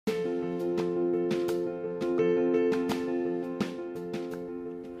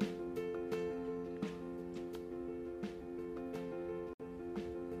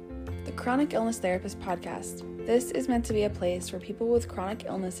Chronic Illness Therapist podcast. This is meant to be a place where people with chronic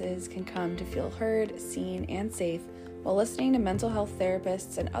illnesses can come to feel heard, seen, and safe while listening to mental health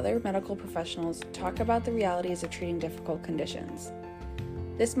therapists and other medical professionals talk about the realities of treating difficult conditions.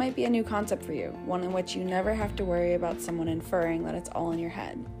 This might be a new concept for you, one in which you never have to worry about someone inferring that it's all in your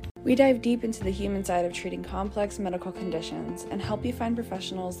head. We dive deep into the human side of treating complex medical conditions and help you find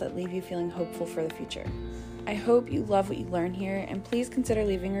professionals that leave you feeling hopeful for the future. I hope you love what you learn here, and please consider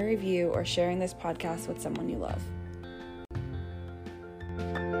leaving a review or sharing this podcast with someone you love.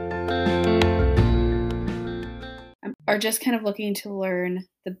 Are just kind of looking to learn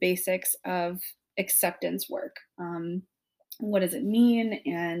the basics of acceptance work. What does it mean,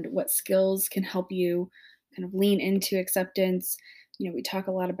 and what skills can help you kind of lean into acceptance? We talk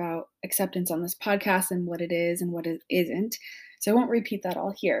a lot about acceptance on this podcast and what it is and what it isn't. So I won't repeat that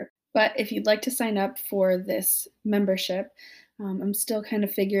all here. But if you'd like to sign up for this membership, I'm still kind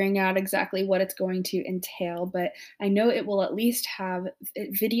of figuring out exactly what it's going to entail, but I know it will at least have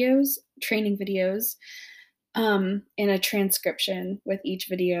videos, training videos, and a transcription with each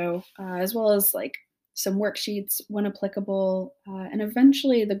video, as well as like some worksheets when applicable. And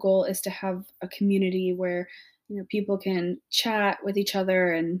eventually the goal is to have a community where people can chat with each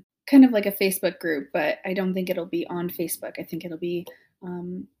other and kind of like a Facebook group, but I don't think it'll be on Facebook. I think it'll be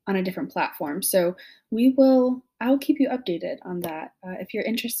on a different platform. So I'll keep you updated on that. If you're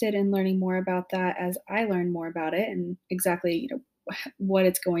interested in learning more about that as I learn more about it and exactly what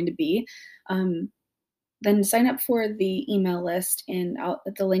it's going to be, then sign up for the email list, and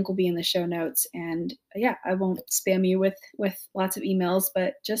the link will be in the show notes. And I won't spam you with lots of emails,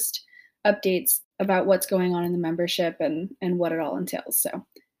 but just updates about what's going on in the membership and what it all entails. So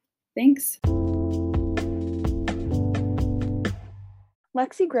thanks.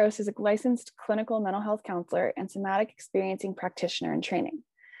 Lexi Gross is a licensed clinical mental health counselor and somatic experiencing practitioner in training.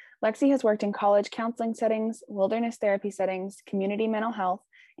 Lexi has worked in college counseling settings, wilderness therapy settings, community mental health,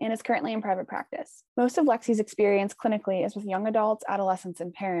 and is currently in private practice. Most of Lexi's experience clinically is with young adults, adolescents,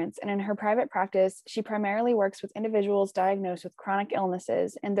 and parents, and in her private practice, she primarily works with individuals diagnosed with chronic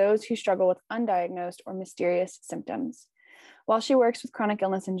illnesses and those who struggle with undiagnosed or mysterious symptoms. While she works with chronic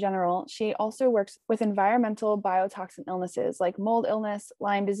illness in general, she also works with environmental biotoxin illnesses like mold illness,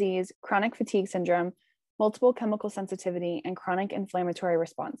 Lyme disease, chronic fatigue syndrome, multiple chemical sensitivity, and chronic inflammatory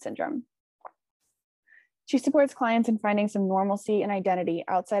response syndrome. She supports clients in finding some normalcy and identity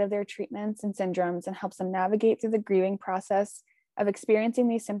outside of their treatments and syndromes and helps them navigate through the grieving process of experiencing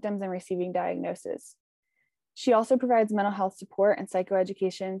these symptoms and receiving diagnosis. She also provides mental health support and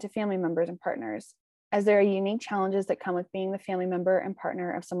psychoeducation to family members and partners, as there are unique challenges that come with being the family member and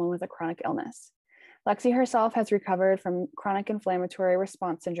partner of someone with a chronic illness. Lexi herself has recovered from chronic inflammatory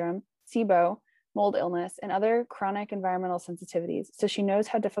response syndrome, SIBO, mold illness, and other chronic environmental sensitivities, so she knows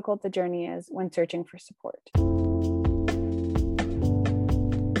how difficult the journey is when searching for support.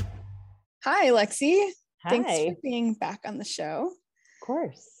 Hi, Lexi. Hi. Thanks for being back on the show. Of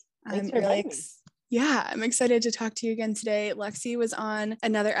course. I'm excited to talk to you again today. Lexi was on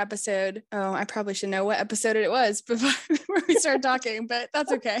another episode. Oh, I probably should know what episode it was before we start talking, but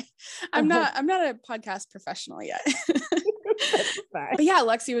that's okay. I'm not a podcast professional yet. But yeah,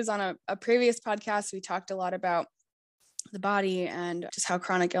 Lexi was on a previous podcast. We talked a lot about the body and just how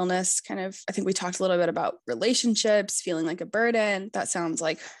chronic illness I think we talked a little bit about relationships, feeling like a burden. That sounds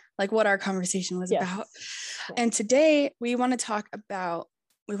like what our conversation was about. And today we want to talk about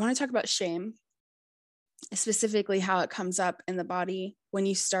shame, specifically how it comes up in the body when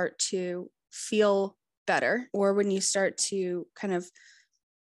you start to feel better, or when you start to kind of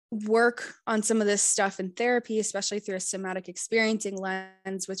work on some of this stuff in therapy, especially through a somatic experiencing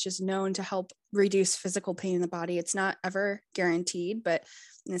lens, which is known to help reduce physical pain in the body. It's not ever guaranteed, but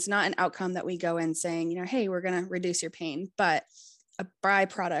it's not an outcome that we go in saying, hey, we're going to reduce your pain. But a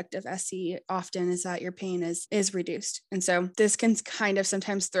byproduct of SE often is that your pain is reduced. And so this can kind of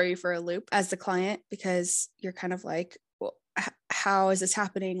sometimes throw you for a loop as the client, because you're kind of like, well, how is this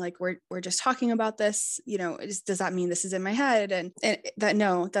happening? Like we're just talking about this, does that mean this is in my head? And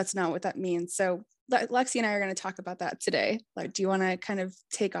no, that's not what that means. So Lexi and I are going to talk about that today. Like, do you want to kind of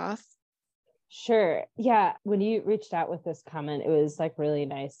take off? Sure. Yeah. When you reached out with this comment, it was like really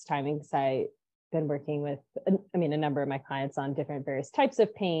nice timing, because I've been working with, a number of my clients on different various types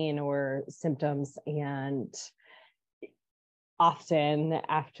of pain or symptoms. And often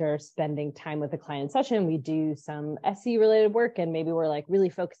after spending time with a client session, we do some SE related work, and maybe we're like really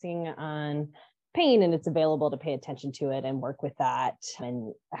focusing on pain, and it's available to pay attention to it and work with that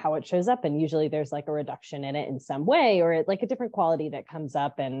and how it shows up. And usually there's like a reduction in it in some way, or like a different quality that comes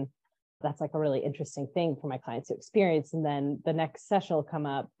up. And That's like a really interesting thing for my clients to experience. And then the next session will come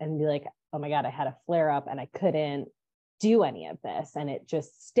up and be like, oh my God, I had a flare up and I couldn't do any of this. And it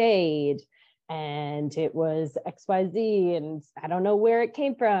just stayed. And it was XYZ. And I don't know where it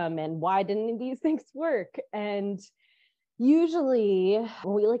came from and why didn't these things work. And usually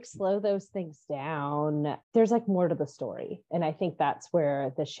when we like slow those things down, there's like more to the story. And I think that's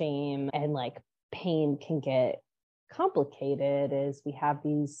where the shame and like pain can get complicated, is we have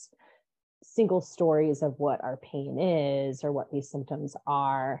these single stories of what our pain is or what these symptoms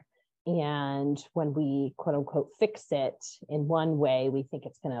are. And when we quote unquote fix it in one way, we think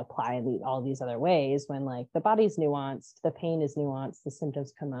it's going to apply in all these other ways, when like the body's nuanced, the pain is nuanced, the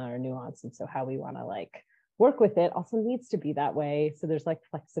symptoms come out are nuanced. And so how we want to like work with it also needs to be that way. So there's like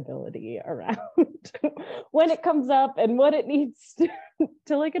flexibility around when it comes up and what it needs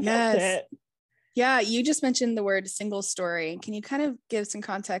to like address it. Yeah, you just mentioned the word single story. Can you kind of give some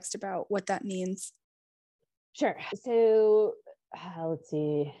context about what that means? Sure. So let's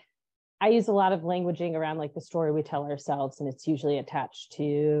see. I use a lot of languaging around like the story we tell ourselves, and it's usually attached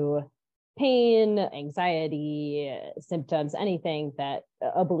to pain, anxiety, symptoms, anything that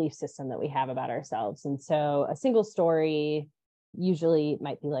a belief system that we have about ourselves. And so a single story usually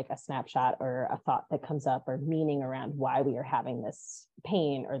might be like a snapshot or a thought that comes up or meaning around why we are having this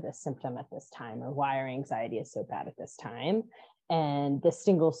pain or this symptom at this time, or why our anxiety is so bad at this time. And the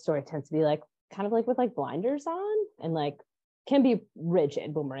single story tends to be like kind of like with like blinders on, and like can be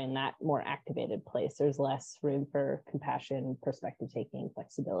rigid when we're in that more activated place. There's less room for compassion, perspective taking,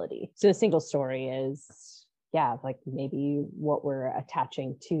 flexibility. So the single story is, yeah, like maybe what we're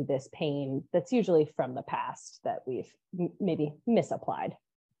attaching to this pain that's usually from the past that we've maybe misapplied.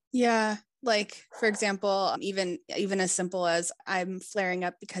 Yeah. Like, for example, even as simple as I'm flaring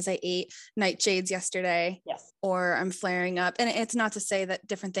up because I ate nightshades yesterday. Yes. Or I'm flaring up. And it's not to say that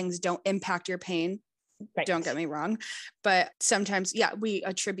different things don't impact your pain. Right. Don't get me wrong. But sometimes, yeah, we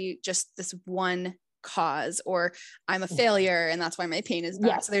attribute just this one cause, or I'm a failure and that's why my pain is bad.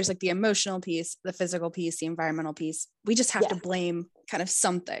 Yes. So there's like the emotional piece, the physical piece, the environmental piece. We just have to blame kind of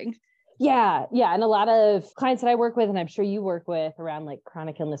something. Yeah. Yeah. And a lot of clients that I work with, and I'm sure you work with around like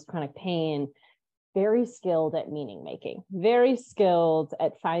chronic illness, chronic pain, very skilled at meaning making, very skilled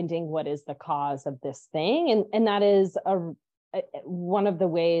at finding what is the cause of this thing. And that is one of the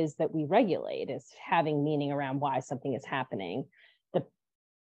ways that we regulate, is having meaning around why something is happening. The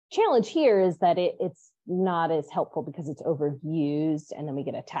challenge here is that it's not as helpful because it's overused, and then we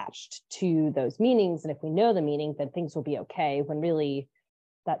get attached to those meanings. And if we know the meaning, then things will be okay, when really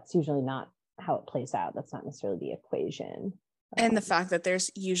that's usually not how it plays out. That's not necessarily the equation. And the fact that there's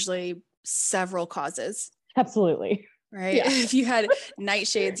usually several causes. Absolutely. Right. Yeah. If you had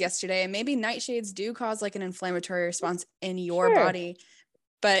nightshades yesterday, and maybe nightshades do cause like an inflammatory response in your body.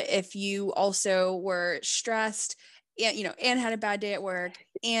 But if you also were stressed and, and had a bad day at work,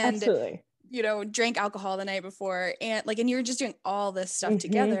 and, drank alcohol the night before, and you're just doing all this stuff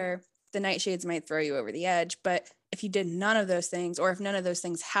together, the nightshades might throw you over the edge. But if you did none of those things, or if none of those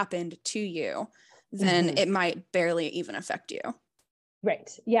things happened to you, then it might barely even affect you.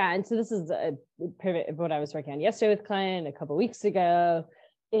 Right. Yeah. And so this is a pivot of what I was working on yesterday with a client a couple of weeks ago,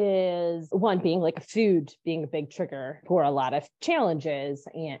 is one being like food being a big trigger for a lot of challenges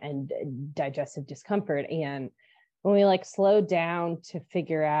and digestive discomfort. And when we like slow down to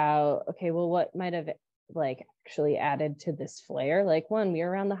figure out, okay, well, what might have like actually added to this flare? Like, one, we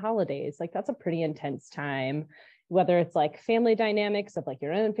are around the holidays, like that's a pretty intense time, whether it's like family dynamics of like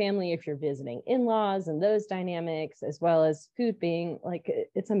your own family, if you're visiting in-laws and those dynamics, as well as food being like,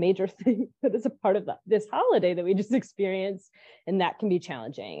 it's a major thing that is a part of this holiday that we just experienced. And that can be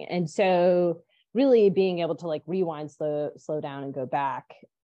challenging. And so really being able to like rewind, slow down and go back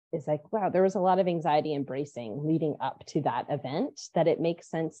is like, wow, there was a lot of anxiety and bracing leading up to that event, that it makes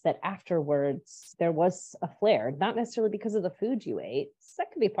sense that afterwards there was a flare, not necessarily because of the food you ate.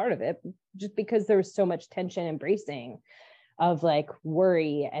 That could be part of it, just because there was so much tension and bracing of like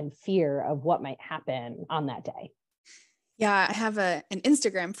worry and fear of what might happen on that day. Yeah, I have an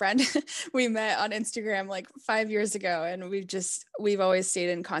Instagram friend. We met on Instagram like 5 years ago, and we've always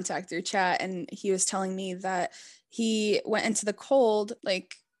stayed in contact through chat. And he was telling me that he went into the cold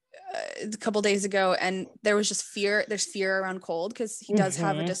like a couple days ago, and there was just fear. There's fear around cold because he does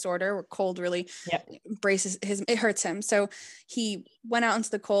have a disorder where cold really it hurts him. So he went out into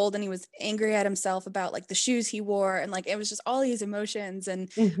the cold, and he was angry at himself about like the shoes he wore, and like it was just all these emotions, and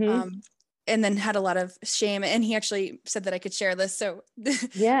then had a lot of shame. And he actually said that I could share this. So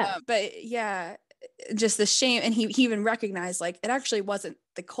but yeah, just the shame. And he even recognized like it actually wasn't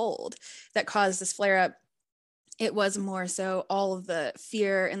the cold that caused this flare up. it was more so all of the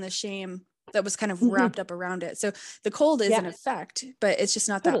fear and the shame that was kind of Mhm. wrapped up around it. So the cold is an Yeah, effect, but it's just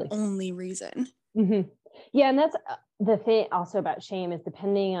not that totally. only reason. Hmm. Yeah. And that's the thing also about shame is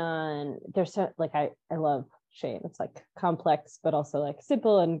depending on, there's so like, I love shame. It's like complex, but also like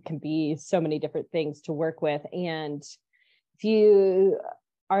simple and can be so many different things to work with. And if you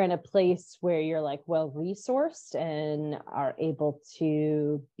are in a place where you're like well resourced and are able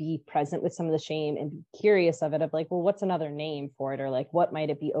to be present with some of the shame and be curious of it, of like, well, what's another name for it? Or like, what might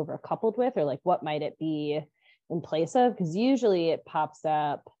it be over coupled with? Or like, what might it be in place of? Because usually it pops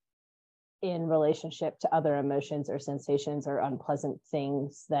up in relationship to other emotions or sensations or unpleasant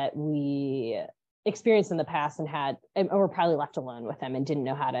things that we experienced in the past and had, and or probably left alone with them and didn't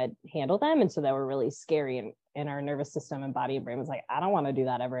know how to handle them. And so they were really scary. And our nervous system and body and brain was like, I don't want to do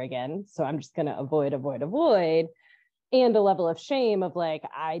that ever again. So I'm just going to avoid. And a level of shame of like,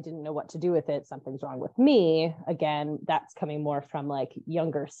 I didn't know what to do with it. Something's wrong with me. Again, that's coming more from like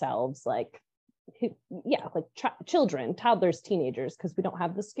younger selves, like children, toddlers, teenagers, because we don't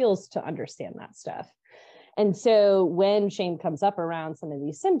have the skills to understand that stuff. And so when shame comes up around some of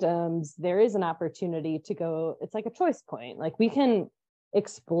these symptoms, there is an opportunity to go, it's like a choice point. Like we can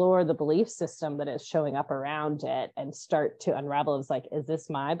explore the belief system that is showing up around it and start to unravel. It's like, is this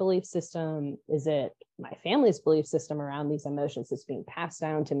my belief system? Is it my family's belief system around these emotions that's being passed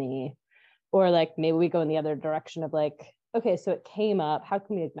down to me? Or like maybe we go in the other direction of like, okay, so it came up, how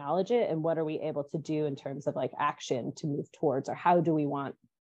can we acknowledge it? And what are we able to do in terms of like action to move towards, or how do we want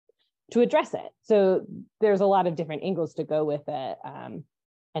to address it? So there's a lot of different angles to go with it. And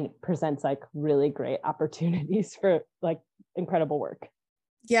it presents like really great opportunities for like incredible work.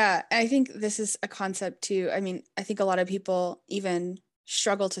 Yeah, I think this is a concept too. I mean, I think a lot of people even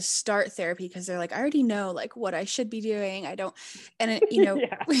struggle to start therapy because they're like, I already know like what I should be doing. I don't, and it, Yeah.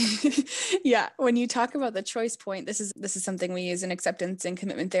 yeah, when you talk about the choice point, this is something we use in acceptance and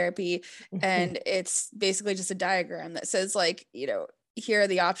commitment therapy. And it's basically just a diagram that says like, here are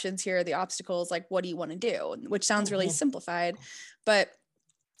the options, here are the obstacles, like what do you want to do? Which sounds really simplified, but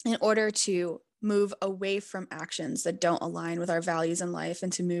in order to move away from actions that don't align with our values in life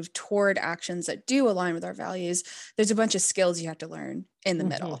and to move toward actions that do align with our values, there's a bunch of skills you have to learn in the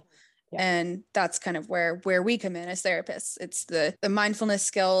middle. Yeah. And that's kind of where we come in as therapists. It's the mindfulness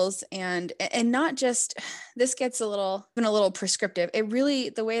skills and not just, this gets a little prescriptive. It really,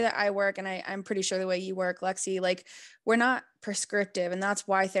 the way that I work, and I'm pretty sure the way you work, Lexi, like we're not prescriptive, and that's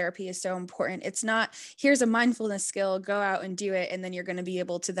why therapy is so important. It's not, here's a mindfulness skill, go out and do it, and then you're going to be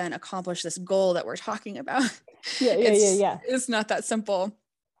able to then accomplish this goal that we're talking about. Yeah. It's not that simple.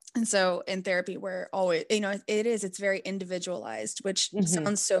 And so in therapy, we're always, it's very individualized, which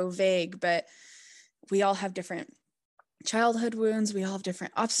sounds so vague, but we all have different childhood wounds. We all have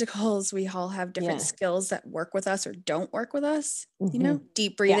different obstacles. We all have different skills that work with us or don't work with us.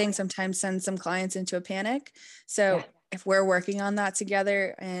 Deep breathing sometimes sends some clients into a panic. So if we're working on that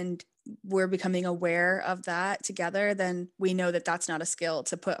together and we're becoming aware of that together, then we know that that's not a skill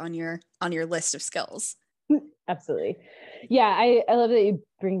to put on your list of skills. Absolutely. Yeah. I love that you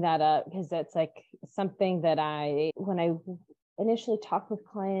bring that up, because that's like something that when I initially talk with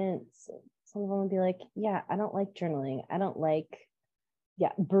clients, some of them would be like, yeah, I don't like journaling. I don't like,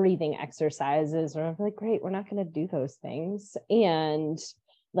 breathing exercises. Or I'm like, great, we're not going to do those things. And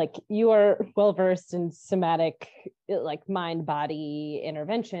like, you are well-versed in somatic, like mind body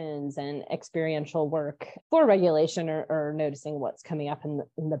interventions and experiential work for regulation or noticing what's coming up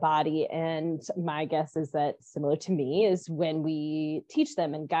in the body. And my guess is that, similar to me, is when we teach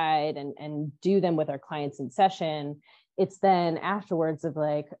them and guide and do them with our clients in session, it's then afterwards of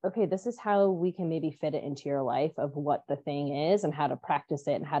like, okay, this is how we can maybe fit it into your life of what the thing is and how to practice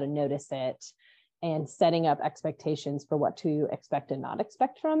it and how to notice it, and setting up expectations for what to expect and not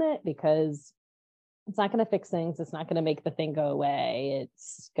expect from it, because it's not going to fix things. It's not going to make the thing go away.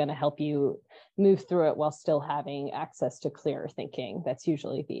 It's going to help you move through it while still having access to clearer thinking. That's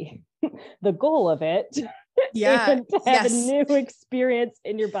usually the goal of it. Yeah. And to have a new experience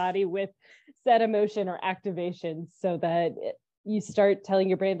in your body with said emotion or activation, so that you start telling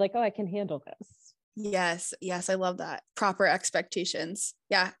your brain like, oh, I can handle this. Yes. I love that. Proper expectations.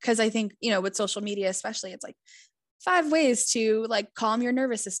 Yeah. Cause I think, with social media, especially, it's like 5 ways to like calm your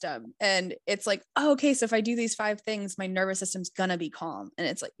nervous system. And it's like, oh, okay, so if I do these 5 things, my nervous system's gonna be calm. And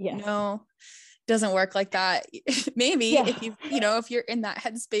it's like, no, doesn't work like that. Maybe if you, if you're in that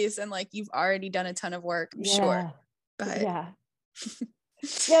headspace and like you've already done a ton of work, I'm sure. But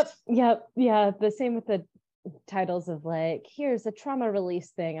Yep. The same with the titles of like, here's a trauma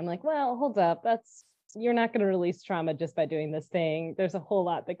release thing. I'm like, well, hold up. That's you're not going to release trauma just by doing this thing. There's a whole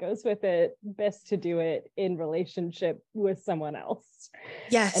lot that goes with it. Best to do it in relationship with someone else.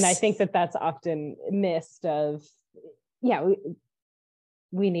 Yes. And I think that that's often missed of,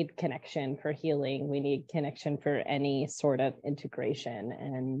 we need connection for healing. We need connection for any sort of integration.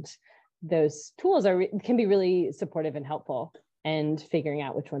 And those tools can be really supportive and helpful, and figuring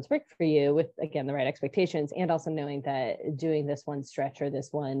out which ones work for you with, again, the right expectations, and also knowing that doing this one stretch or this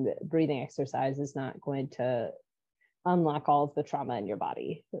one breathing exercise is not going to unlock all of the trauma in your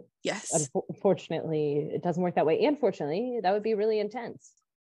body. Yes. Unfortunately, it doesn't work that way. And fortunately, that would be really intense.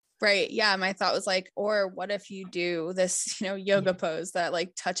 Right. Yeah. My thought was like, or what if you do this, yoga pose that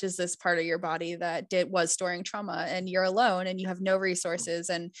like touches this part of your body that was storing trauma, and you're alone and you have no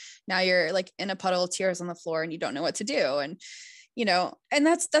resources. And now you're like in a puddle of tears on the floor and you don't know what to do. And, and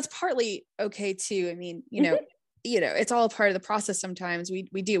that's partly okay too. I mean, it's all a part of the process. Sometimes we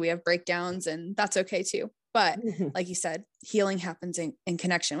have breakdowns, and that's okay too. But like you said, healing happens in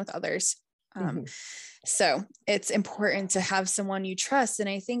connection with others. So it's important to have someone you trust. And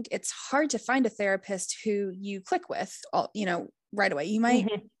I think it's hard to find a therapist who you click with, right away. You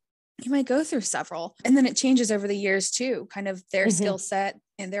might go through several, and then it changes over the years too. Kind of their skill set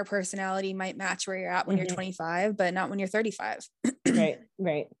and their personality might match where you're at when you're 25, but not when you're 35.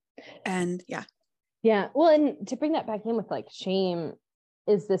 Right. And yeah. Well, and to bring that back in with like shame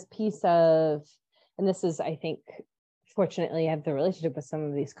is this piece of, and this is, I think, fortunately, I have the relationship with some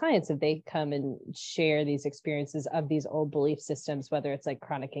of these clients, if they come and share these experiences of these old belief systems, whether it's like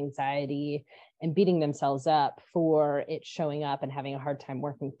chronic anxiety and beating themselves up for it showing up and having a hard time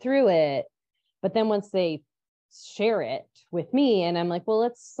working through it. But then once they share it with me and I'm like, well,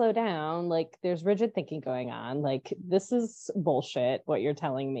 let's slow down. Like there's rigid thinking going on. Like, this is bullshit, what you're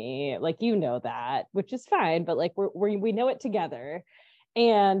telling me. Like, that, which is fine, but like, we know it together.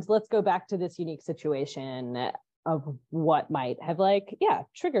 And let's go back to this unique situation of what might have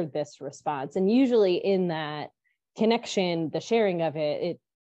triggered this response. And usually in that connection, the sharing of it's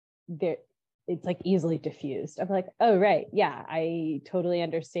like easily diffused. I'm like, oh, right. Yeah, I totally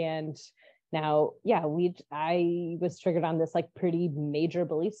understand now. Yeah, I was triggered on this like pretty major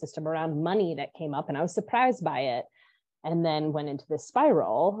belief system around money that came up, and I was surprised by it, and then went into this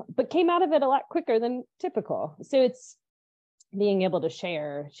spiral, but came out of it a lot quicker than typical. So it's being able to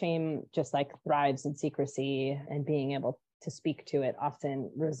share. Shame just like thrives in secrecy, and being able to speak to it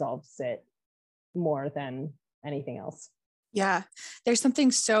often resolves it more than anything else. Yeah. There's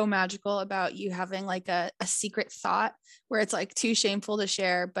something so magical about you having like a secret thought where it's like too shameful to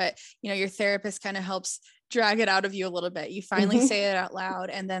share, but your therapist kind of helps drag it out of you a little bit. You finally say it out loud,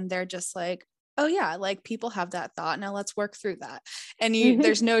 and then they're just like, oh yeah, like people have that thought. Now let's work through that. And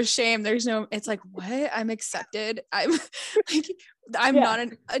there's no shame. It's like, what? I'm accepted. I'm not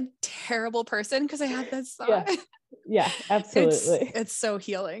a terrible person because I had this thought. Yeah, absolutely. It's so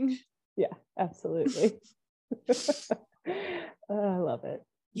healing. Yeah, absolutely. I love it.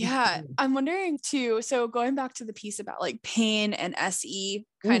 Yeah. I'm wondering too. So going back to the piece about like pain and SE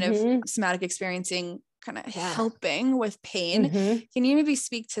kind of somatic experiencing, kind of helping with pain. Can you maybe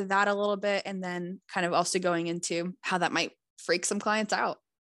speak to that a little bit, and then kind of also going into how that might freak some clients out?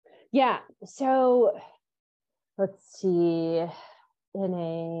 Yeah. So let's see, in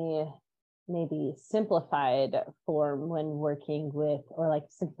a maybe simplified form when working with, or like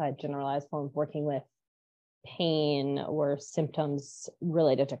simplified generalized form of working with pain or symptoms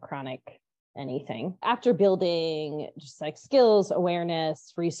related to chronic anything. After building just like skills,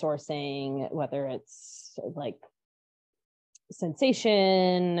 awareness, resourcing, whether it's like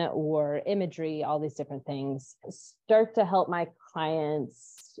sensation or imagery, all these different things, start to help my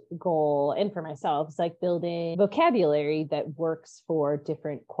clients goal, and for myself, it's like building vocabulary that works for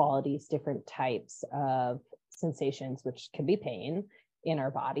different qualities, different types of sensations, which can be pain in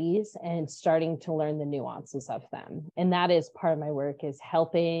our bodies, and starting to learn the nuances of them. And that is part of my work, is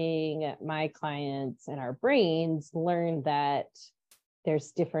helping my clients and our brains learn that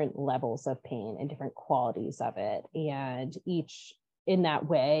there's different levels of pain and different qualities of it. And each in that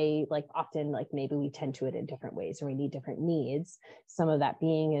way, like often, like maybe we tend to it in different ways, or we need different needs. Some of that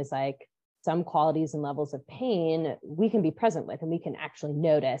being is like some qualities and levels of pain we can be present with, and we can actually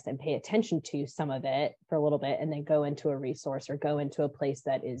notice and pay attention to some of it for a little bit, and then go into a resource or go into a place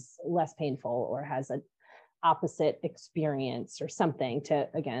that is less painful or has an opposite experience or something, to,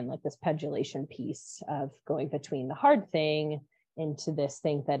 again, like this pendulation piece of going between the hard thing into this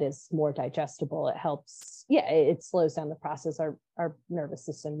thing that is more digestible. It helps, it slows down the process. Our nervous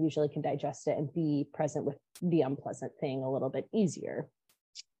system usually can digest it and be present with the unpleasant thing a little bit easier.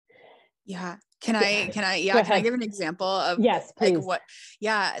 Yeah. Can I Go can I ahead. give an example of Yes, like please. what,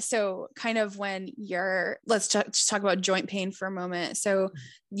 yeah. So kind of when let's just talk about joint pain for a moment. So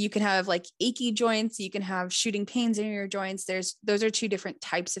you can have like achy joints, you can have shooting pains in your joints. Those are two different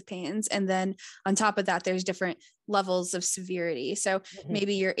types of pains. And then on top of that, there's different levels of severity. So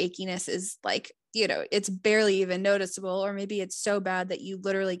maybe your achiness is like, it's barely even noticeable, or maybe it's so bad that you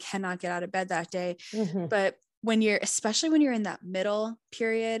literally cannot get out of bed that day. But especially when you're in that middle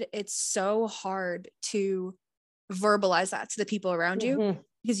period, it's so hard to verbalize that to the people around you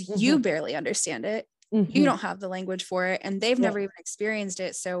because you barely understand it. You don't have the language for it, and they've never even experienced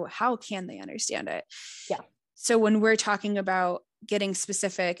it. So how can they understand it? Yeah. So when we're talking about getting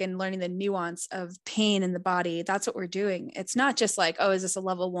specific and learning the nuance of pain in the body, that's what we're doing. It's not just like, oh, is this a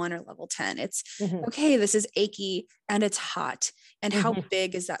level 1 or level 10? It's okay, this is achy and it's hot. And how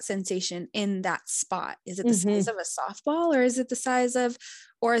big is that sensation in that spot? Is it the size of a softball, or is it the size of,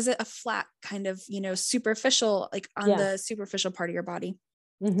 or is it a flat kind of, superficial, like on the superficial part of your body?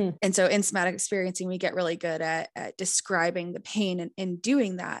 And so in somatic experiencing, we get really good at describing the pain, and in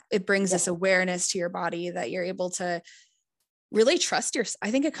doing that, it brings this awareness to your body that you're able to really trust yourself.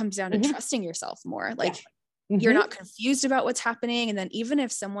 I think it comes down to trusting yourself more. Like you're not confused about what's happening. And then even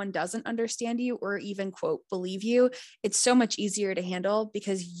if someone doesn't understand you or even quote, believe you, it's so much easier to handle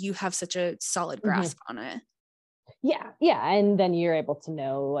because you have such a solid grasp on it. Yeah. Yeah. And then you're able to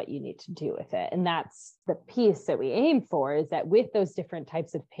know what you need to do with it. And that's the piece that we aim for, is that with those different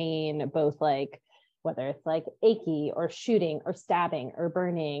types of pain, both like whether it's like achy or shooting or stabbing or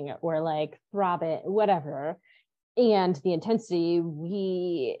burning or like throbbing, whatever, and the intensity,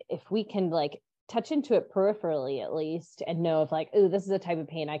 if we can like touch into it peripherally at least, and know of like, oh, this is a type of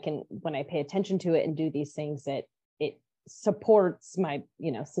pain I can, when I pay attention to it and do these things, that it supports my,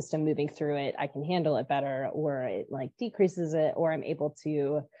 system moving through it, I can handle it better, or it like decreases it, or I'm able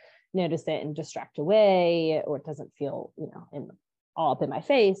to notice it and distract away, or it doesn't feel, all up in my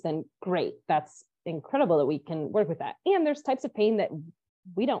face, then great. That's incredible that we can work with that. And there's types of pain that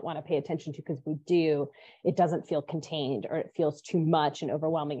we don't want to pay attention to, because it doesn't feel contained, or it feels too much and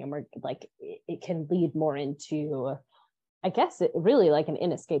overwhelming. And we're like, it can lead more into, I guess, it really like an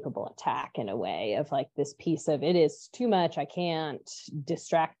inescapable attack in a way, of like this piece of, it is too much. I can't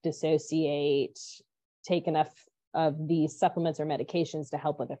distract, dissociate, take enough of these supplements or medications to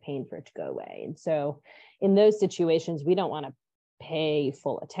help with the pain for it to go away. And so in those situations, we don't want to pay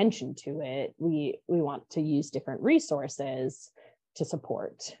full attention to it. We want to use different resources to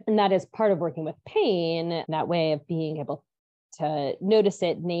support. And that is part of working with pain, that way of being able to notice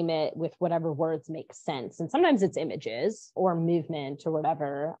it, name it with whatever words make sense. And sometimes it's images or movement or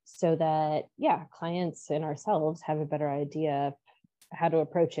whatever, so that, clients and ourselves have a better idea of how to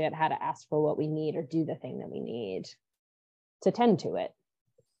approach it, how to ask for what we need, or do the thing that we need to tend to it.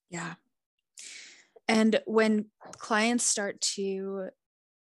 Yeah. And when clients start to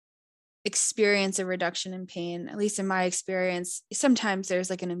experience a reduction in pain, at least in my experience, sometimes there's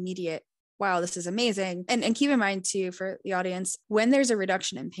like an immediate, wow, this is amazing. And keep in mind too, for the audience, when there's a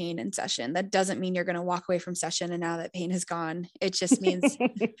reduction in pain in session, that doesn't mean you're going to walk away from session and now that pain has gone. It just means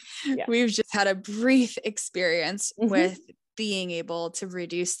we've just had a brief experience with being able to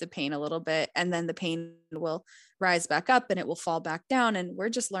reduce the pain a little bit, and then the pain will rise back up and it will fall back down. And we're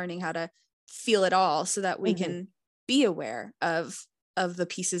just learning how to feel it all so that we can be aware of the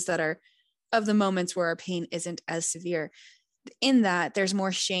pieces that are of the moments where our pain isn't as severe. In that, there's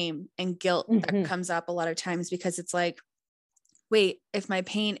more shame and guilt that comes up a lot of times, because it's like, wait, if my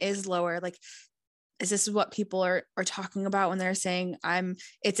pain is lower, like, is this what people are talking about when they're saying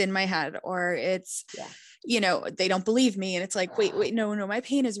it's in my head, or it's, they don't believe me. And it's like, wait, no, my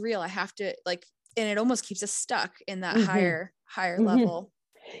pain is real. I have to like, and it almost keeps us stuck in that higher level.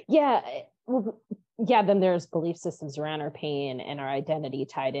 Yeah. Well, then there's belief systems around our pain and our identity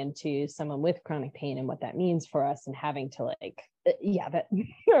tied into someone with chronic pain and what that means for us, and having to like, that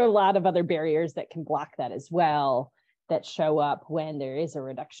there are a lot of other barriers that can block that as well, that show up when there is a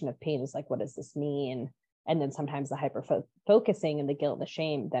reduction of pain. Is like, what does this mean? And then sometimes the hyper focusing and the guilt and the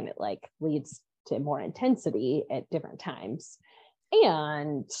shame, then it like leads to more intensity at different times.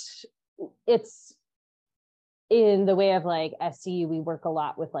 And it's, in the way of like SE, we work a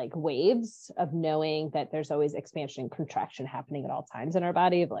lot with like waves of knowing that there's always expansion and contraction happening at all times in our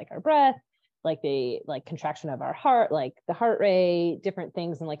body, of like our breath, like the like contraction of our heart, like the heart rate, different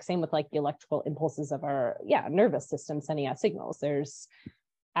things. And like same with like the electrical impulses of our nervous system sending out signals. There's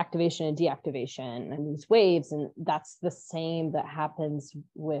activation and deactivation and these waves. And that's the same that happens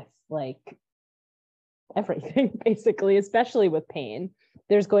with like everything, basically, especially with pain.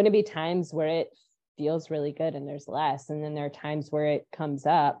 There's going to be times where it feels really good and there's less, and then there are times where it comes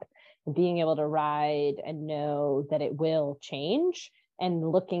up and being able to ride and know that it will change,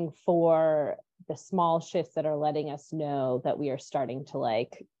 and looking for the small shifts that are letting us know that we are starting to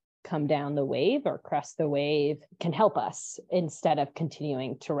like come down the wave or crest the wave can help us, instead of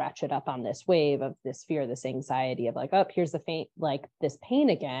continuing to ratchet up on this wave of this fear, this anxiety of like, oh, here's the pain, like this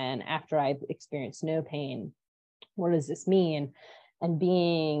pain again after I've experienced no pain. What does this mean? And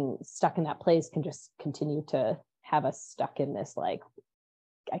being stuck in that place can just continue to have us stuck in this, like,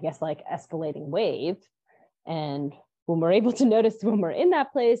 I guess, like escalating wave. And when we're able to notice when we're in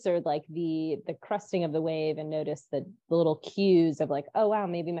that place, or like the crusting of the wave, and notice the little cues of like, oh, wow,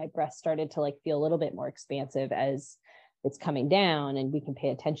 maybe my breath started to like feel a little bit more expansive as it's coming down, and we can pay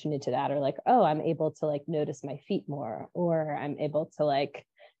attention to that. Or like, oh, I'm able to like notice my feet more, or I'm able to like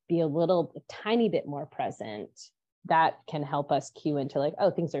be a tiny bit more present. That can help us cue into like,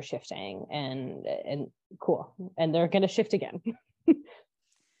 oh, things are shifting, and cool. And they're going to shift again.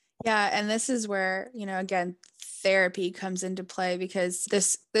 Yeah. And this is where, again, therapy comes into play, because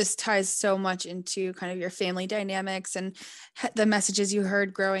this ties so much into kind of your family dynamics and the messages you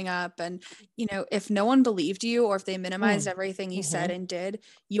heard growing up. And, if no one believed you, or if they minimized everything you said and did,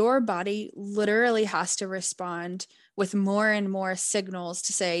 your body literally has to respond with more and more signals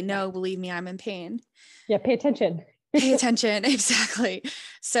to say, no, believe me, I'm in pain. Yeah. Pay attention. Pay attention. Exactly.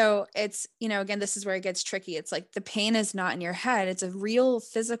 So it's, again, this is where it gets tricky. It's like the pain is not in your head. It's a real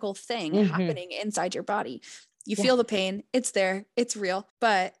physical thing happening inside your body. You feel the pain. It's there. It's real.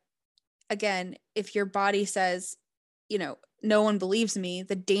 But again, if your body says, no one believes me,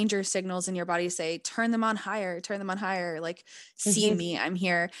 the danger signals in your body say, turn them on higher, like, see me, I'm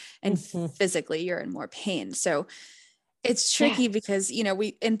here. And physically you're in more pain. So it's tricky because,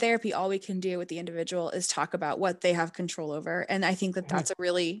 we, in therapy, all we can do with the individual is talk about what they have control over. And I think that that's a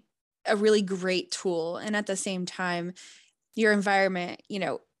really great tool. And at the same time, your environment,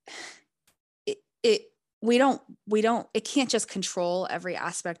 it can't just control every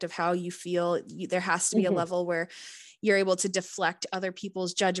aspect of how you feel. There has to be a level where you're able to deflect other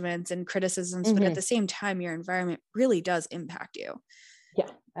people's judgments and criticisms, but at the same time, your environment really does impact you. Yeah,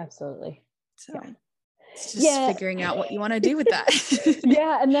 absolutely. So it's just figuring out what you want to do with that.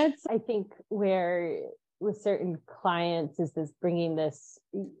 Yeah. And that's, I think, where with certain clients is this bringing this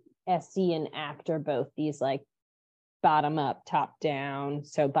SE and ACT are both these like bottom up, top down.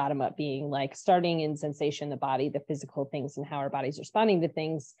 So bottom up being like starting in sensation, the body, the physical things, and how our body's responding to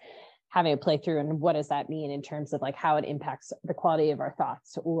things, having a play through. And what does that mean in terms of like how it impacts the quality of our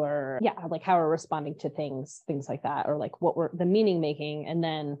thoughts, or like how we're responding to things like that, or like what we're the meaning making. And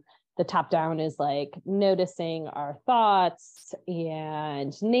then the top down is like noticing our thoughts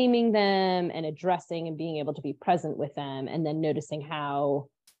and naming them and addressing and being able to be present with them. And then noticing how,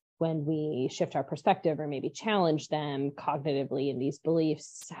 when we shift our perspective or maybe challenge them cognitively in these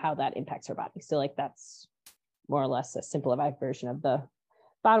beliefs, how that impacts our body. So like that's more or less a simplified version of the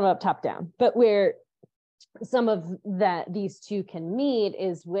bottom up, top down. But where some of these two can meet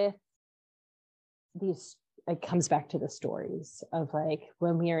is with these, it comes back to the stories of like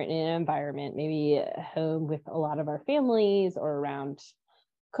when we are in an environment, maybe at home with a lot of our families, or around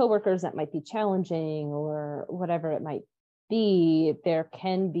coworkers that might be challenging, or whatever it might be, there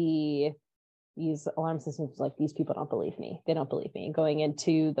can be these alarm systems like, these people don't believe me. They don't believe me. Going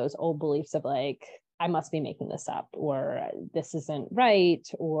into those old beliefs of like, I must be making this up, or this isn't right,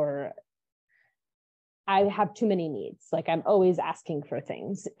 or I have too many needs. Like I'm always asking for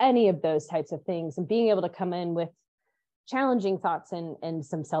things, any of those types of things, and being able to come in with challenging thoughts and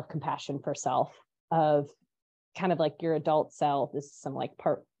some self-compassion for self, of kind of like your adult self. This is some like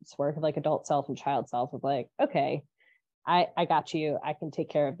parts work of like adult self and child self of like, okay, I got you. I can take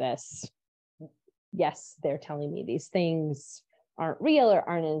care of this. Yes, they're telling me these things aren't real or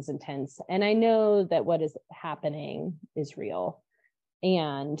aren't as intense. And I know that what is happening is real.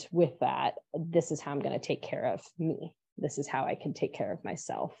 And with that, this is how I'm going to take care of me. This is how I can take care of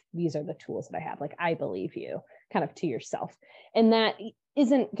myself. These are the tools that I have. Like, I believe you, kind of to yourself. And that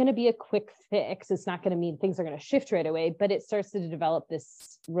isn't going to be a quick fix. It's not going to mean things are going to shift right away, but it starts to develop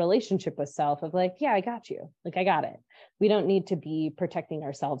this relationship with self of like, yeah, I got you. Like, I got it. We don't need to be protecting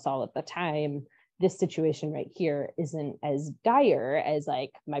ourselves all of the time. This situation right here isn't as dire as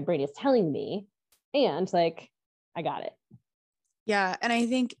like my brain is telling me. And like, I got it. Yeah. And I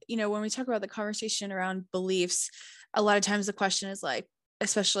think, when we talk about the conversation around beliefs, a lot of times the question is like,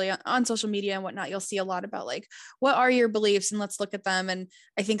 especially on social media and whatnot, you'll see a lot about like, what are your beliefs? And let's look at them. And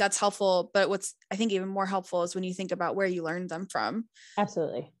I think that's helpful. But what's, I think, even more helpful is when you think about where you learned them from.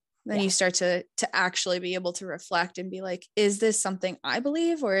 Absolutely. Then you start to actually be able to reflect and be like, is this something I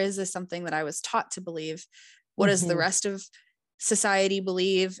believe, or is this something that I was taught to believe? What does the rest of society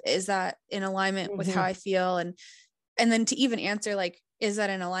believe? Is that in alignment with how I feel? And then to even answer, like, is that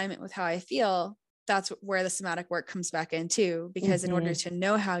in alignment with how I feel? That's where the somatic work comes back in too, because in order to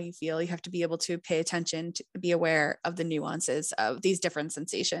know how you feel, you have to be able to pay attention, to be aware of the nuances of these different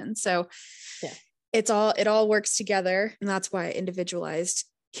sensations. So it all works together. And that's why individualized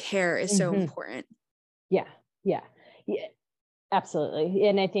care is so important. Yeah. Absolutely.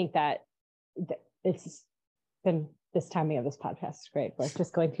 And I think that it's been, this timing of this podcast is great. We're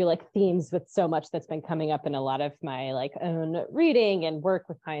just going through like themes with so much that's been coming up in a lot of my like own reading and work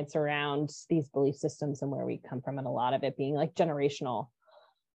with clients around these belief systems and where we come from, and a lot of it being like generational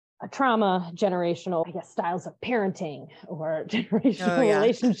trauma, generational, I guess, styles of parenting, or generational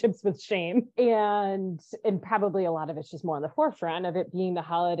relationships with shame. And probably a lot of it's just more on the forefront of it being the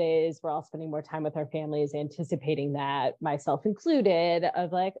holidays. We're all spending more time with our families, anticipating that, myself included,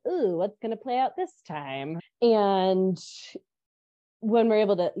 of like, ooh, what's going to play out this time? And when we're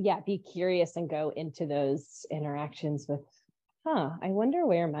able to, be curious and go into those interactions with, I wonder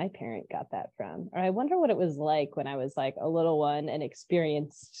where my parent got that from. Or I wonder what it was like when I was like a little one and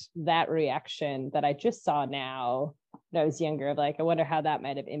experienced that reaction that I just saw now when I was younger, of like, I wonder how that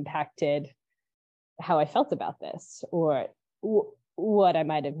might have impacted how I felt about this, or what I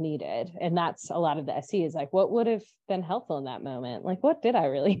might have needed. And that's a lot of the SE is like, what would have been helpful in that moment? Like, what did I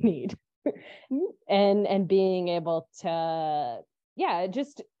really need? and being able to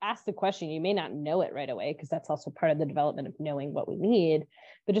just ask the question. You may not know it right away, because that's also part of the development of knowing what we need,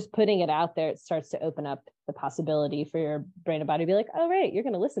 but just putting it out there, it starts to open up the possibility for your brain and body to be like, oh, right, you're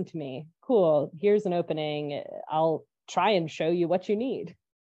going to listen to me. Cool. Here's an opening. I'll try and show you what you need.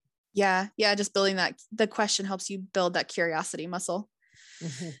 Yeah. Just building that. The question helps you build that curiosity muscle,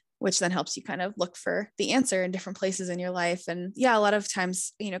 which then helps you kind of look for the answer in different places in your life. And a lot of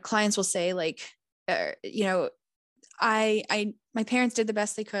times, clients will say like, my parents did the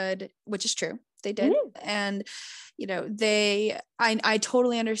best they could, which is true. They did. And, I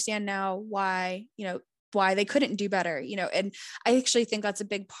totally understand now why they couldn't do better, and I actually think that's a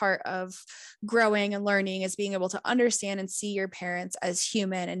big part of growing and learning, is being able to understand and see your parents as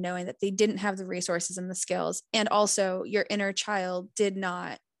human, and knowing that they didn't have the resources and the skills. And also your inner child did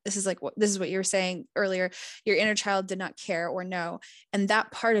not, this is what you were saying earlier, your inner child did not care or know. And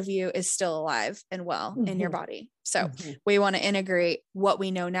that part of you is still alive and well in your body. So we want to integrate what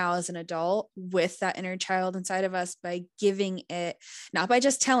we know now as an adult with that inner child inside of us by giving it, not by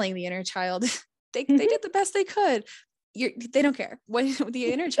just telling the inner child they did the best they could. They don't care what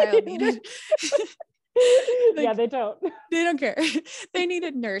the inner child needed. They don't care. They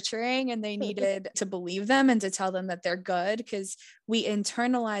needed nurturing, and they needed to believe them and to tell them that they're good, because we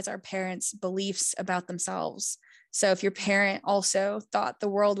internalize our parents' beliefs about themselves. So if your parent also thought the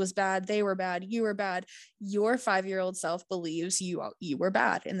world was bad, they were bad, you were bad, your 5-year-old self believes you were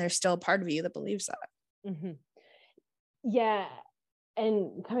bad, and there's still a part of you that believes that. Yeah.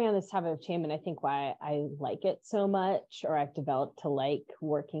 And coming on this topic of shame, and I think why I like it so much, or I've developed to like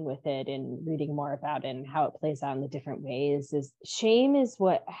working with it and reading more about it and how it plays out in the different ways, is shame is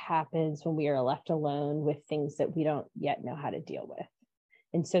what happens when we are left alone with things that we don't yet know how to deal with.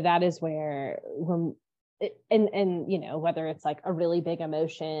 And so that is where, whether it's like a really big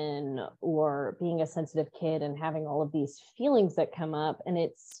emotion, or being a sensitive kid and having all of these feelings that come up, and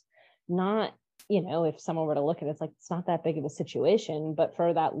it's not, if someone were to look at it, it's like, it's not that big of a situation. But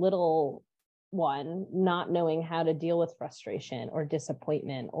for that little one, not knowing how to deal with frustration or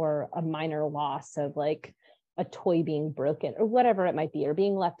disappointment, or a minor loss of like a toy being broken, or whatever it might be, or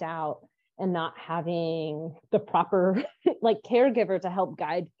being left out, and not having the proper like caregiver to help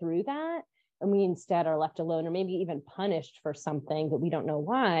guide through that. And we instead are left alone, or maybe even punished for something that we don't know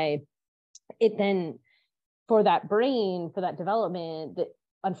why. It then, for that brain, for that development, that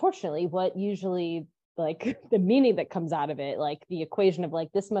unfortunately, what usually like the meaning that comes out of it, like the equation of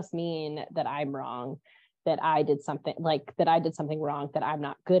like, this must mean that I'm wrong, that I did something wrong, that I'm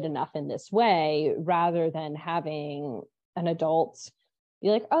not good enough in this way, rather than having an adult be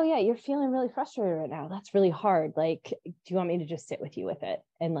like, oh yeah, you're feeling really frustrated right now. That's really hard. Like, do you want me to just sit with you with it?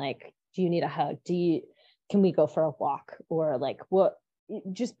 And like, do you need a hug? Can we go for a walk? Or like, what,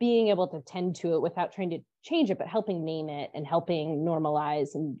 just being able to tend to it without trying to change it, but helping name it and helping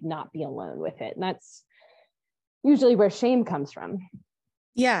normalize and not be alone with it. And that's usually where shame comes from.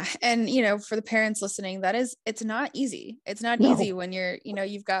 Yeah. And, for the parents listening, it's not easy. It's not easy when you're,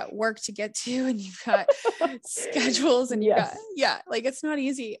 you've got work to get to, and you've got schedules, and it's not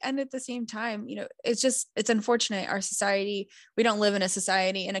easy. And at the same time, it's unfortunate. Our society, we don't live in a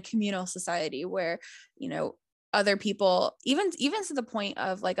communal society where, other people, even to the point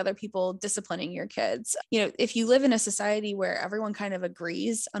of like other people disciplining your kids. You know, if you live in a society where everyone kind of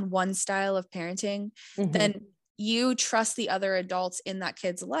agrees on one style of parenting, then you trust the other adults in that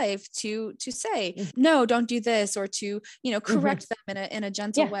kid's life to say, no, don't do this, or to, you know, correct them in a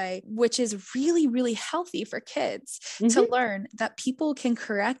gentle way, which is really, really healthy for kids to learn that people can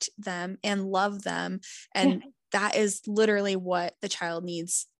correct them and love them. And that is literally what the child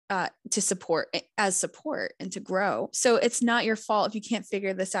needs to support and to grow. So it's not your fault if you can't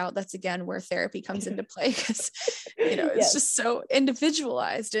figure this out. That's again where therapy comes into play, because, you know, it's just so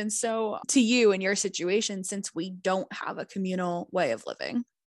individualized and so to you and your situation, since we don't have a communal way of living.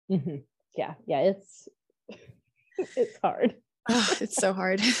 Yeah. It's hard. Oh, it's so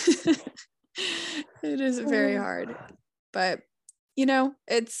hard. It is very hard, but you know,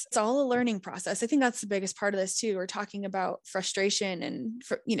 it's all a learning process. I think that's the biggest part of this too. We're talking about frustration and,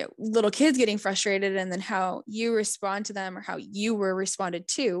 you know, little kids getting frustrated, and then how you respond to them, or how you were responded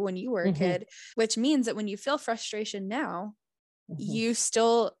to when you were a kid, which means that when you feel frustration now, you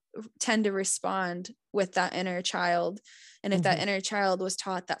still tend to respond with that inner child. And if that inner child was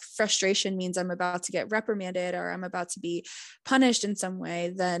taught that frustration means I'm about to get reprimanded or I'm about to be punished in some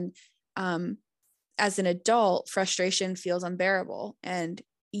way, then, as an adult, frustration feels unbearable, and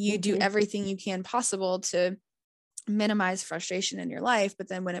you do everything you can possible to minimize frustration in your life. But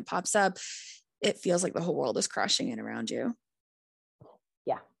then when it pops up, it feels like the whole world is crashing in around you.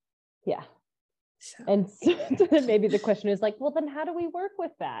 Yeah. So. And so maybe the question is like, well, then how do we work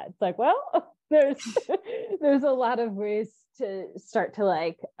with that? It's like, well, there's a lot of ways to start to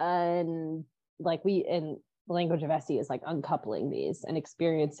like, we in the language of SE is like uncoupling these and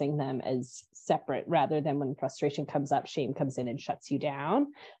experiencing them as separate, rather than when frustration comes up, shame comes in and shuts you down.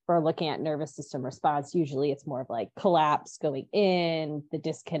 For looking at nervous system response, usually it's more of like collapse going in, the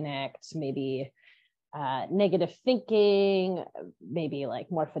disconnect, maybe negative thinking, maybe like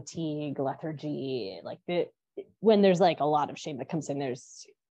more fatigue, lethargy, like when there's like a lot of shame that comes in, there's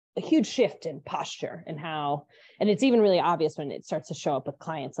a huge shift in posture and how, and it's even really obvious when it starts to show up with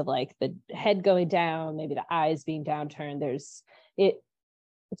clients of like the head going down, maybe the eyes being downturned. It's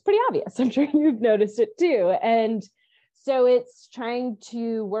pretty obvious. I'm sure you've noticed it too. And so it's trying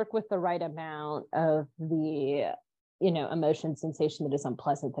to work with the right amount of the, you know, emotion, sensation that is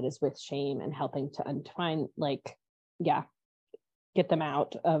unpleasant, that is with shame, and helping to untwine, get them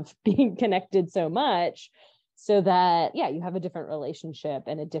out of being connected so much, so that, you have a different relationship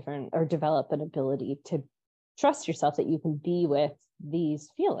and develop an ability to trust yourself that you can be with these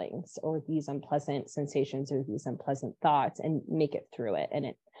feelings or these unpleasant sensations or these unpleasant thoughts and make it through it. And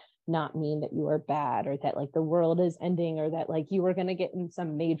it not mean that you are bad, or that like the world is ending, or that like you are going to get in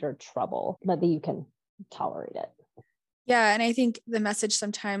some major trouble, but that you can tolerate it. Yeah. And I think the message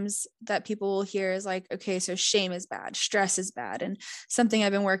sometimes that people will hear is like, okay, so shame is bad, stress is bad. And something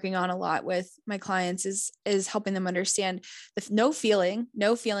I've been working on a lot with my clients is helping them understand that no feeling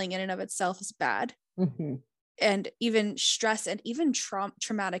in and of itself is bad. And even stress and even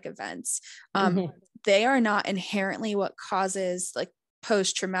traumatic events, they are not inherently what causes like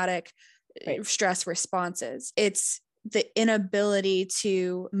post-traumatic stress responses. It's the inability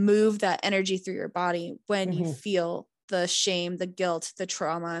to move that energy through your body when you feel the shame, the guilt, the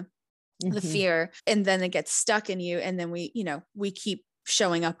trauma, the fear, and then it gets stuck in you. And then we keep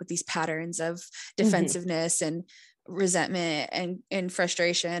showing up with these patterns of defensiveness and resentment and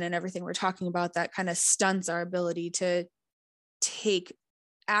frustration and everything we're talking about that kind of stunts our ability to take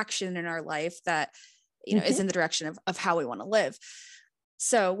action in our life that, is in the direction of how we want to live.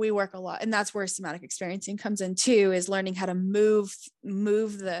 So we work a lot, and that's where somatic experiencing comes in too, is learning how to move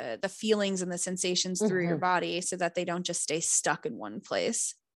the feelings and the sensations through your body so that they don't just stay stuck in one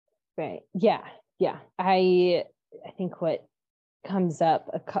place. Right. Yeah. I think what comes up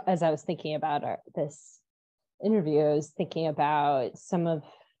as I was thinking about this interview, I was thinking about some of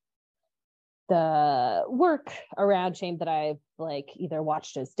the work around shame that I've like either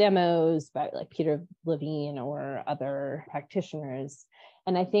watched as demos by like Peter Levine or other practitioners.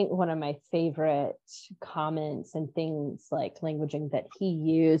 And I think one of my favorite comments and things like languaging that he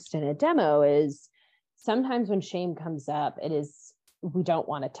used in a demo is sometimes when shame comes up, we don't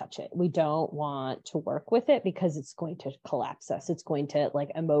want to touch it. We don't want to work with it because it's going to collapse us. It's going to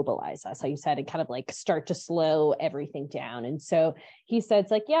like immobilize us, how you said, and kind of like start to slow everything down. And so he said,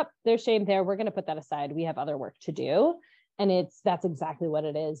 it's like, yep, there's shame there. We're going to put that aside. We have other work to do. And that's exactly what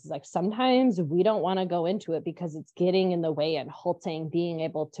it is. It's like, sometimes we don't want to go into it because it's getting in the way and halting being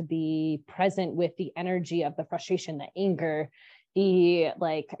able to be present with the energy of the frustration, the anger, the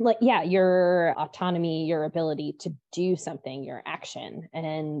yeah, your autonomy, your ability to do something, your action.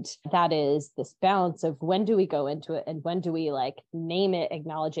 And that is this balance of when do we go into it and when do we like name it,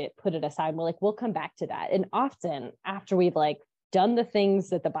 acknowledge it, put it aside. We're like, we'll come back to that. And often after we've like done the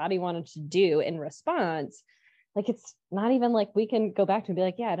things that the body wanted to do in response, like it's not even like we can go back to and be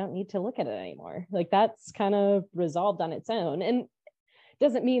like, yeah, I don't need to look at it anymore. Like that's kind of resolved on its own. And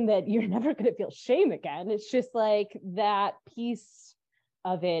doesn't mean that you're never going to feel shame again. It's just like that piece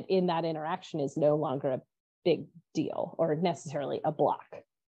of it in that interaction is no longer a big deal or necessarily a block.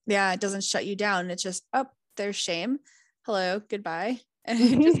 Yeah, it doesn't shut you down. It's just, oh, there's shame. Hello, goodbye. And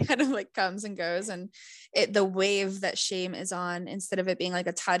it just kind of like comes and goes. And the wave that shame is on, instead of it being like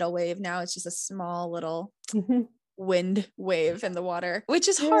a tidal wave, now it's just a small little wind wave in the water, which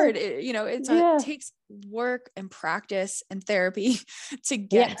is hard. It takes work and practice and therapy to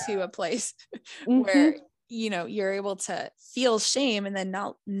get to a place where, you're able to feel shame and then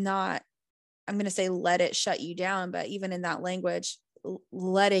not, I'm going to say, let it shut you down. But even in that language,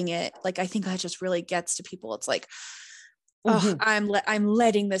 letting it, like, I think that just really gets to people. It's like, oh, I'm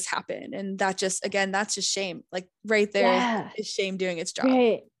letting this happen. And that just, again, that's just shame. Like right there is shame doing its job.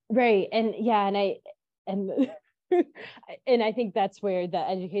 Right. And and I think that's where the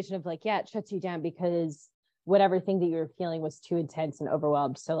education of like, it shuts you down because whatever thing that you were feeling was too intense and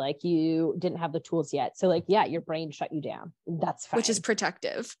overwhelmed. So like you didn't have the tools yet. So like, your brain shut you down. That's fine. Which is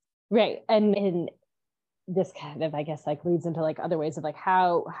protective. Right. And this kind of, I guess, like leads into like other ways of like,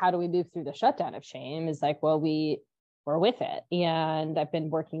 how do we move through the shutdown of shame is like, well, we're with it. And I've been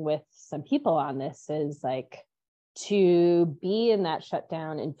working with some people on this is like, to be in that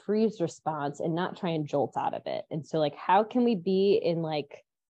shutdown and freeze response and not try and jolt out of it. And so like, how can we be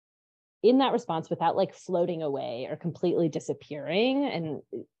in that response without like floating away or completely disappearing? And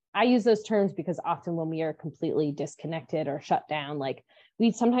I use those terms because often when we are completely disconnected or shut down, like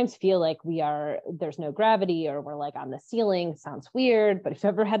we sometimes feel like there's no gravity or we're like on the ceiling. Sounds weird, but if you've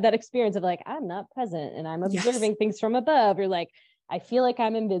ever had that experience of like, I'm not present and I'm observing things from above, you're like, I feel like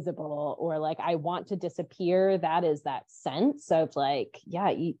I'm invisible or like I want to disappear. That is that sense of like,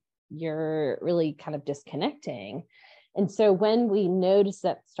 you're really kind of disconnecting. And so when we notice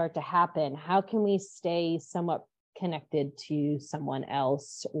that start to happen, how can we stay somewhat connected to someone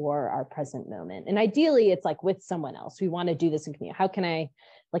else or our present moment? And ideally it's like with someone else. We want to do this in community. How can I,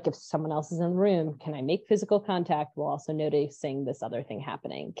 like if someone else is in the room, can I make physical contact while also noticing this other thing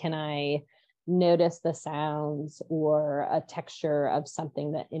happening? Can I notice the sounds or a texture of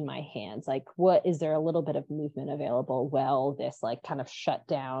something that in my hands, like what is there a little bit of movement available while this like kind of shut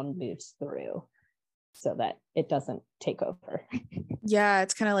down moves through so that it doesn't take over. Yeah,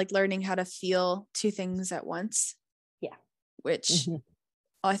 it's kind of like learning how to feel two things at once. Yeah. Which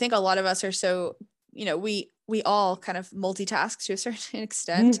I think a lot of us are so, we all kind of multitask to a certain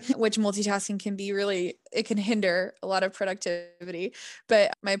extent, which multitasking can be really, it can hinder a lot of productivity.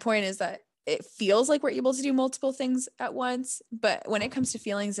 But my point is that it feels like we're able to do multiple things at once. But when it comes to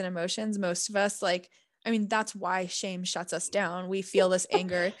feelings and emotions, most of us that's why shame shuts us down. We feel this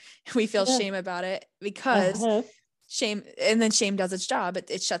anger, we feel shame about it because shame, and then shame does its job.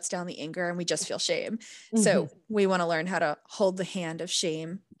 It shuts down the anger and we just feel shame. So we want to learn how to hold the hand of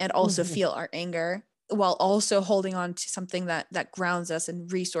shame and also feel our anger while also holding on to something that grounds us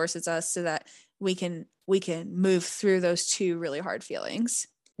and resources us so that we can move through those two really hard feelings.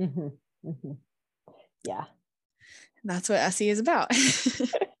 Yeah. That's what SE is about.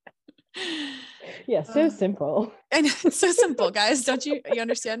 Yeah, so simple. I know, it's so simple, guys. Don't you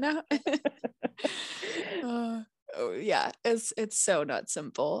understand now? Yeah, it's so not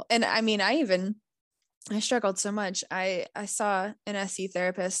simple. And I mean, I struggled so much. I saw an SE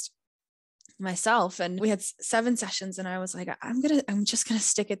therapist myself and we had 7 sessions and I was like, I'm just going to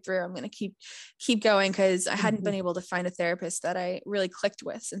stick it through. I'm going to keep going because I hadn't been able to find a therapist that I really clicked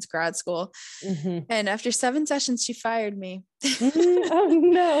with since grad school. And after 7 sessions, she fired me. Oh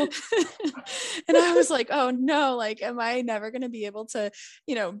no. And I was like, oh no, like, am I never going to be able to,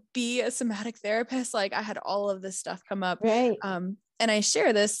 be a somatic therapist? Like I had all of this stuff come up. Right. And I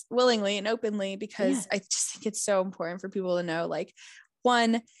share this willingly and openly because I just think it's so important for people to know, like,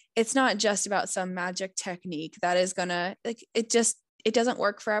 one, it's not just about some magic technique that is gonna, like, it doesn't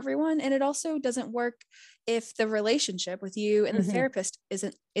work for everyone. And it also doesn't work if the relationship with you and the therapist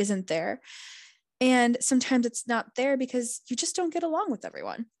isn't there. And sometimes it's not there because you just don't get along with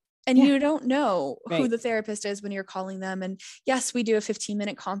everyone. And you don't know who the therapist is when you're calling them. And yes, we do a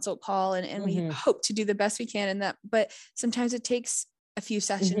 15-minute consult call and we hope to do the best we can in that. But sometimes it takes a few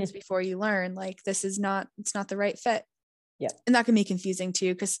sessions before you learn, like, it's not the right fit. Yep. And that can be confusing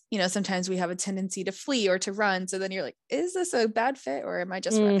too, because, sometimes we have a tendency to flee or to run. So then you're like, is this a bad fit or am I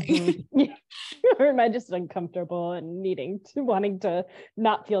just running? Yeah. Or am I just uncomfortable and wanting to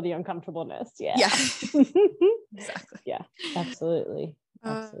not feel the uncomfortableness? Yeah. Exactly. Yeah, absolutely.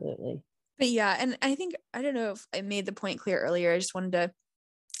 Absolutely. But yeah. And I think, I don't know if I made the point clear earlier. I just wanted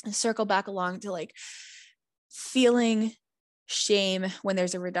to circle back along to like feeling shame when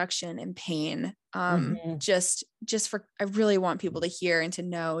there's a reduction in pain. Just for, I really want people to hear and to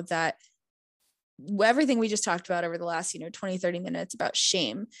know that everything we just talked about over the last 20, 30 minutes about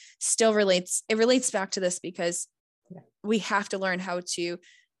shame still relates back to this, because we have to learn how to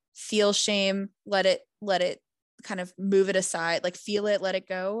feel shame, let it kind of move it aside, like feel it, let it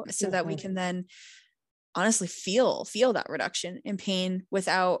go, so that we can then honestly feel that reduction in pain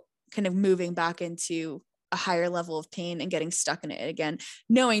without kind of moving back into a higher level of pain and getting stuck in it again,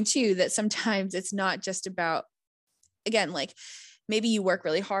 knowing too that sometimes it's not just about, again, like maybe you work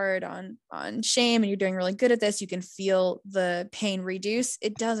really hard on shame and you're doing really good at this, you can feel the pain reduce.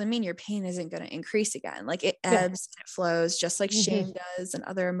 It doesn't mean your pain isn't going to increase again. Like it ebbs and it flows just like shame does and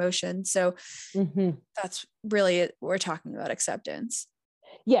other emotions. So that's really it. We're talking about acceptance.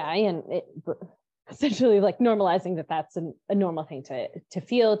 Yeah. And essentially like normalizing that that's a normal thing to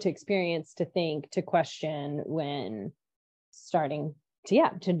feel, to experience, to think, to question when starting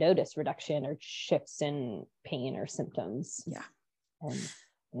to notice reduction or shifts in pain or symptoms. Yeah. And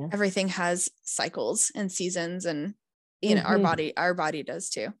everything has cycles and seasons, and our body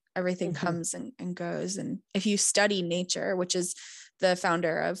does too. Everything comes and goes. And if you study nature, which is the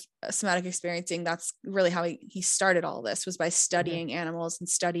founder of somatic experiencing, that's really how he started all this, was by studying animals and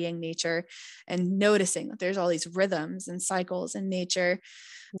studying nature and noticing that there's all these rhythms and cycles in nature.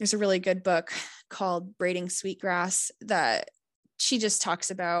 There's a really good book called Braiding Sweetgrass that she just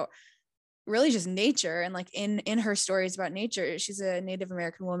talks about really just nature. And like in her stories about nature, she's a Native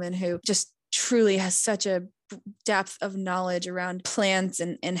American woman who just truly has such a depth of knowledge around plants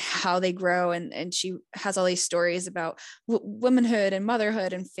and how they grow. And she has all these stories about womanhood and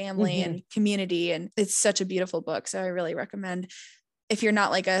motherhood and family and community. And it's such a beautiful book. So I really recommend, if you're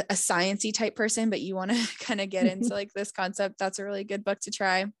not like a sciencey type person, but you want to kind of get into like this concept, that's a really good book to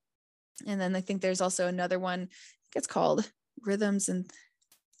try. And then I think there's also another one, I think it's called Rhythms and,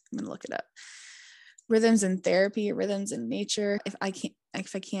 I'm going to look it up. Rhythms in Therapy, Rhythms in Nature. If I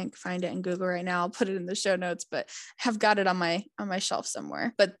can't find it in Google right now, I'll put it in the show notes, but I have got it on my shelf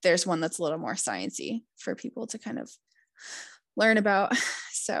somewhere. But there's one that's a little more sciencey for people to kind of learn about.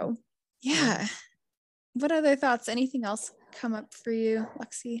 So yeah. What other thoughts? Anything else come up for you,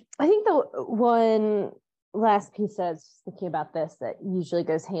 Lexi? I think the one last piece I was thinking about this that usually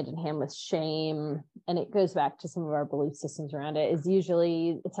goes hand in hand with shame, and it goes back to some of our belief systems around it, is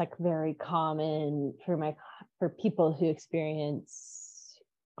usually it's like very common for people who experience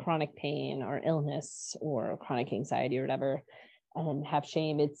chronic pain or illness or chronic anxiety or whatever and have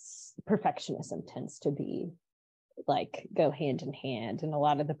shame. It's perfectionism tends to be like go hand in hand, and a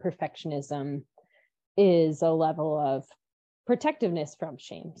lot of the perfectionism is a level of protectiveness from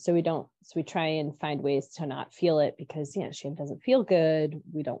shame. So we try and find ways to not feel it because, shame doesn't feel good.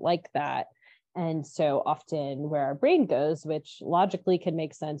 We don't like that. And so often where our brain goes, which logically can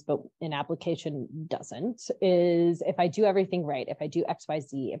make sense, but in application doesn't, is if I do everything right, if I do X, Y,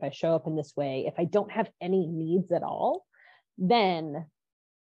 Z, if I show up in this way, if I don't have any needs at all, then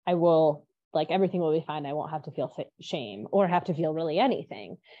I will, like, everything will be fine. I won't have to feel shame or have to feel really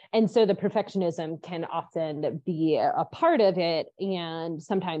anything. And so the perfectionism can often be a part of it, and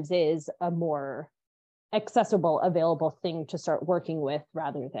sometimes is a more accessible, available thing to start working with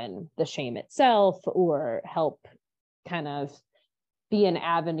rather than the shame itself, or help kind of be an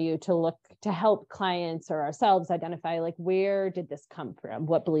avenue to help clients or ourselves identify, like, where did this come from?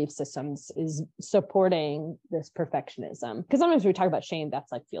 What belief systems is supporting this perfectionism? Because sometimes we talk about shame,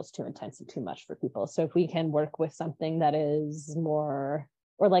 that's like feels too intense and too much for people. So if we can work with something that is more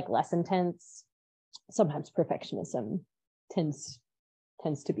or like less intense, sometimes perfectionism tends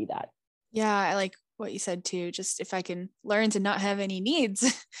to be that. Yeah, I like what you said too. Just if I can learn to not have any needs,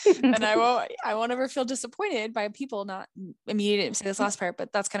 then I won't ever feel disappointed by people not. I mean, you didn't say this last part,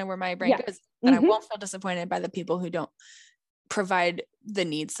 but that's kind of where my brain goes. And I won't feel disappointed by the people who don't provide the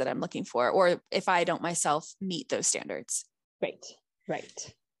needs that I'm looking for, or if I don't myself meet those standards. Right.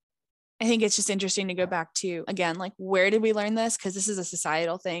 I think it's just interesting to go back to, again, like, where did we learn this? Because this is a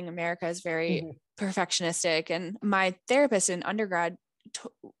societal thing. America is very perfectionistic. And my therapist in undergrad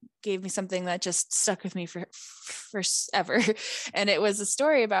gave me something that just stuck with me for ever. And it was a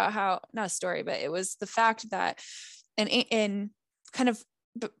story about how, not a story, but it was the fact that in kind of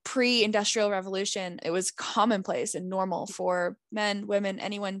pre-industrial revolution, it was commonplace and normal for men, women,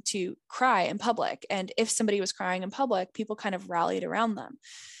 anyone to cry in public. And if somebody was crying in public, people kind of rallied around them.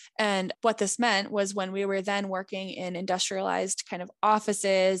 And what this meant was when we were then working in industrialized kind of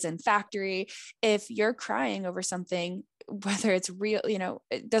offices and factory, if you're crying over something, whether it's real,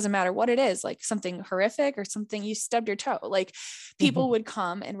 it doesn't matter what it is, like something horrific or something, you stubbed your toe, like people would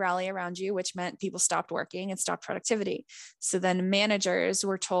come and rally around you, which meant people stopped working and stopped productivity. So then managers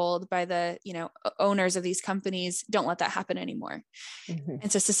were told by the, owners of these companies, don't let that happen anymore.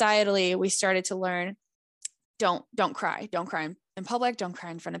 And so societally, we started to learn, don't cry in public, don't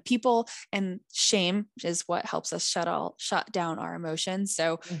cry in front of people. And shame is what helps us shut down our emotions.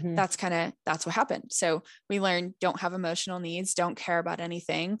 So that's what happened. So we learned, don't have emotional needs, don't care about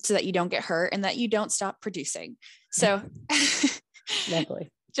anything, so that you don't get hurt and that you don't stop producing. So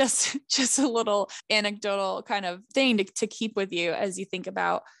Definitely. Just a little anecdotal kind of thing to keep with you as you think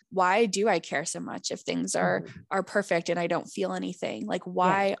about, why do I care so much if things are perfect and I don't feel anything? Like,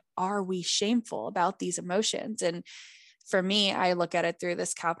 why are we shameful about these emotions? And for me, I look at it through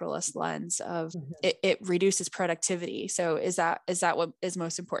this capitalist lens of it reduces productivity. So is that what is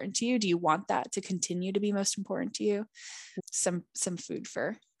most important to you? Do you want that to continue to be most important to you? Some food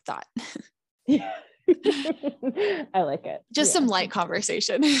for thought. I like it. Just some light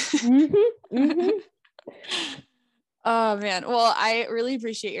conversation. Oh man. Well, I really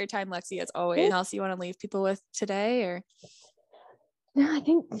appreciate your time, Lexi, as always. Anything else you want to leave people with today, or? No, I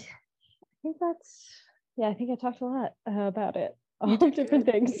think that's, I think I talked a lot about it. All different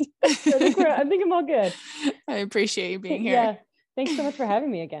things. So I think I'm all good. I appreciate you being here. Yeah. Thanks so much for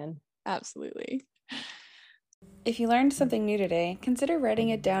having me again. Absolutely. If you learned something new today, consider writing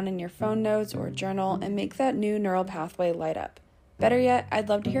it down in your phone notes or journal and make that new neural pathway light up. Better yet, I'd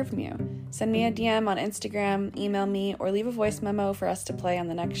love to hear from you. Send me a DM on Instagram, email me, or leave a voice memo for us to play on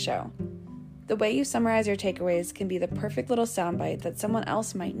the next show. The way you summarize your takeaways can be the perfect little soundbite that someone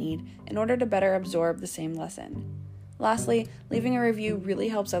else might need in order to better absorb the same lesson. Lastly, leaving a review really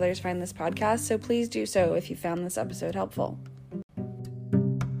helps others find this podcast, so please do so if you found this episode helpful.